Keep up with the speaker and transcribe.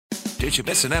Did you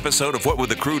miss an episode of What Would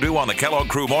the Crew Do on the Kellogg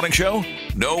Crew Morning Show?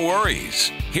 No worries.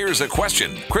 Here's a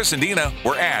question Chris and Dina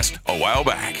were asked a while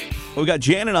back. We got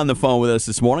Janet on the phone with us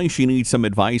this morning. She needs some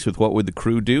advice with What Would the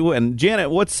Crew Do. And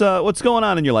Janet, what's going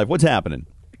on in your life? What's happening?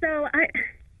 So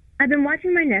I've been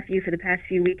watching my nephew for the past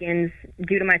few weekends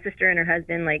due to my sister and her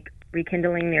husband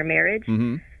rekindling their marriage.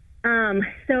 Mm-hmm.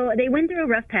 So they went through a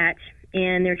rough patch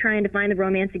and they're trying to find the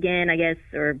romance again, I guess,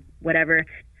 or whatever.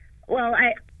 Well,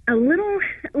 a little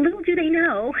do they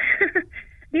know,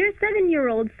 their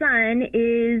 7-year-old son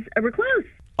is a recluse.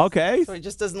 Okay. So he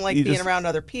just doesn't like being around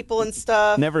other people and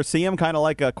stuff. Never see him, kind of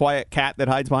like a quiet cat that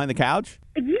hides behind the couch?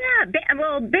 Yeah,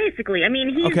 well, basically. I mean,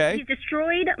 he's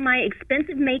destroyed my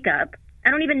expensive makeup.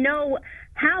 I don't even know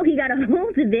how he got a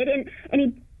hold of it,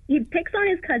 and he picks on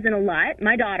his cousin a lot,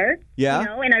 my daughter. Yeah.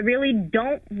 And I really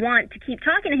don't want to keep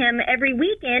talking to him every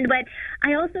weekend, but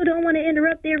I also don't want to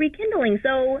interrupt their rekindling.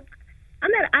 So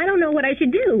I don't know what I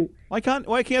should do. Why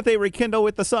can't they rekindle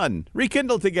with the son?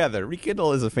 Rekindle together.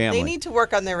 Rekindle as a family. They need to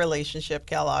work on their relationship,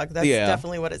 Kellogg. That's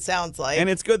definitely what it sounds like.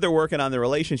 And it's good they're working on their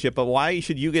relationship, but why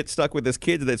should you get stuck with this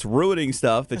kid that's ruining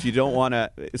stuff that you don't want to...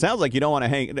 It sounds like you don't want to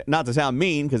hang... Not to sound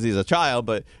mean, because he's a child,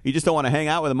 but you just don't want to hang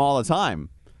out with him all the time.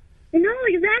 No,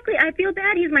 exactly. I feel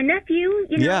bad. He's my nephew,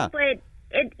 Yeah. But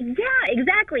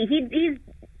exactly.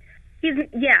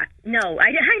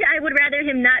 I would rather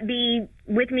him not be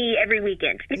with me every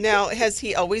weekend. Now, has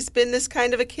he always been this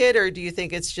kind of a kid, or do you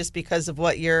think it's just because of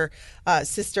what your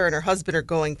sister and her husband are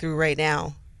going through right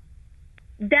now?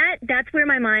 That's where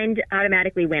my mind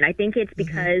automatically went. I think it's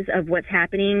because of what's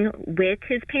happening with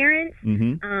his parents.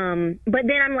 Mm-hmm. But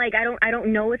then I'm like, I don't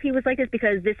know if he was like this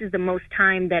because this is the most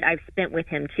time that I've spent with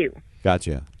him too.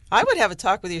 Gotcha. I would have a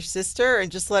talk with your sister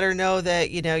and just let her know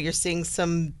that, you're seeing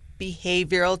some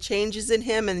behavioral changes in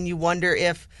him and you wonder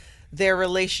if their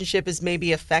relationship is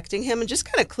maybe affecting him, and just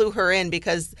kind of clue her in,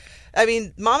 because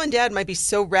mom and dad might be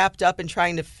so wrapped up in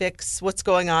trying to fix what's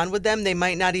going on with them, they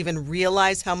might not even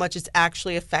realize how much it's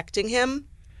actually affecting him.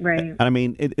 Right.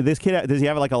 And this kid, does he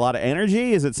have a lot of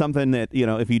energy? Is it something that,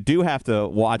 if you do have to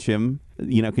watch him, can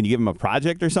you give him a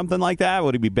project or something like that?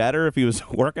 Would it be better if he was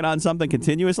working on something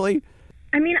continuously?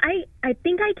 I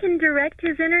think I can direct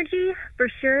his energy for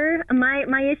sure.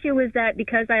 My issue is that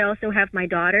because I also have my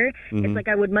daughter, it's like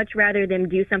I would much rather them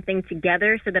do something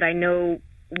together so that I know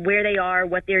where they are,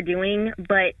 what they're doing.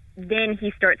 But then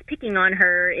he starts picking on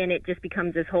her, and it just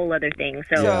becomes this whole other thing.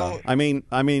 So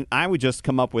I would just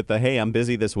come up with hey, I'm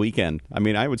busy this weekend.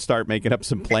 I would start making up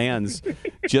some plans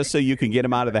just so you can get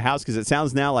him out of the house, because it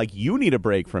sounds now like you need a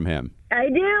break from him. I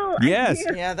do. Yes.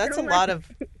 Yeah, that's a lot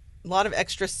of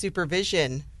extra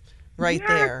supervision right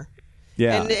there.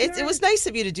 Yeah. And it was nice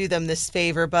of you to do them this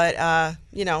favor, but,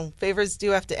 favors do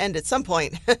have to end at some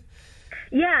point.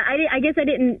 Yeah, I guess I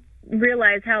didn't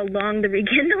realize how long the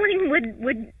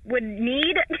rekindling would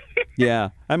need. Yeah.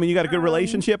 You got a good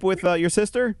relationship with your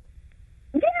sister?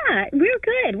 Yeah,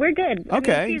 we're good.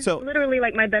 Okay. She's literally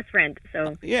like my best friend.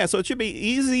 So yeah, so it should be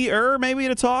easier maybe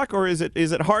to talk, or is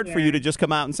it hard for you to just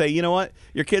come out and say, you know what,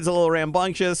 your kid's a little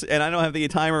rambunctious and I don't have the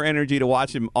time or energy to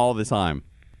watch him all the time?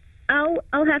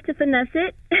 I'll have to finesse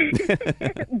it,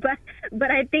 but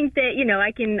I think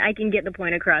that I can get the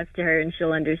point across to her and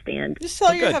she'll understand. Just tell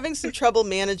her you're having some trouble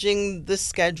managing the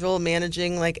schedule,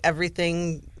 managing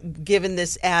everything, given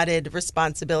this added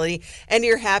responsibility, and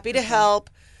you're happy to help,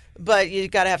 but you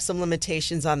got to have some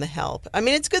limitations on the help.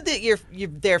 It's good that you're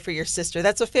there for your sister.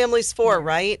 That's what family's for,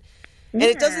 right? And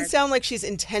it doesn't sound like she's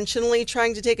intentionally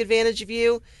trying to take advantage of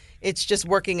you. It's just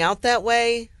working out that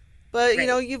way. But,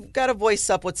 you've got to voice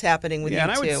up what's happening with you,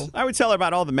 too. I would tell her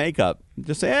about all the makeup.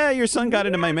 Just say, hey, your son got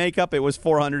into my makeup. It was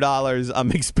 $400. I'm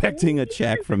expecting a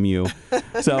check from you.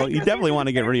 So you definitely want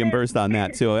to get reimbursed on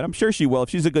that, too. And I'm sure she will. If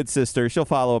she's a good sister, she'll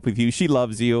follow up with you. She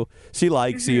loves you. She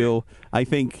likes you. I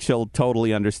think she'll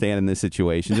totally understand in this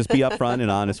situation. Just be upfront and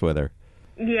honest with her.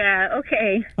 Yeah,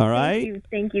 okay. All right?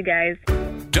 Thank you, guys.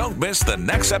 Don't miss the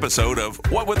next episode of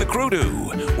What Would the Crew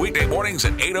Do? Weekday mornings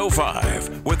at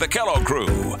 8:05 with the Kellogg Crew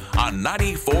on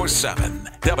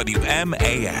 94.7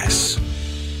 WMAS.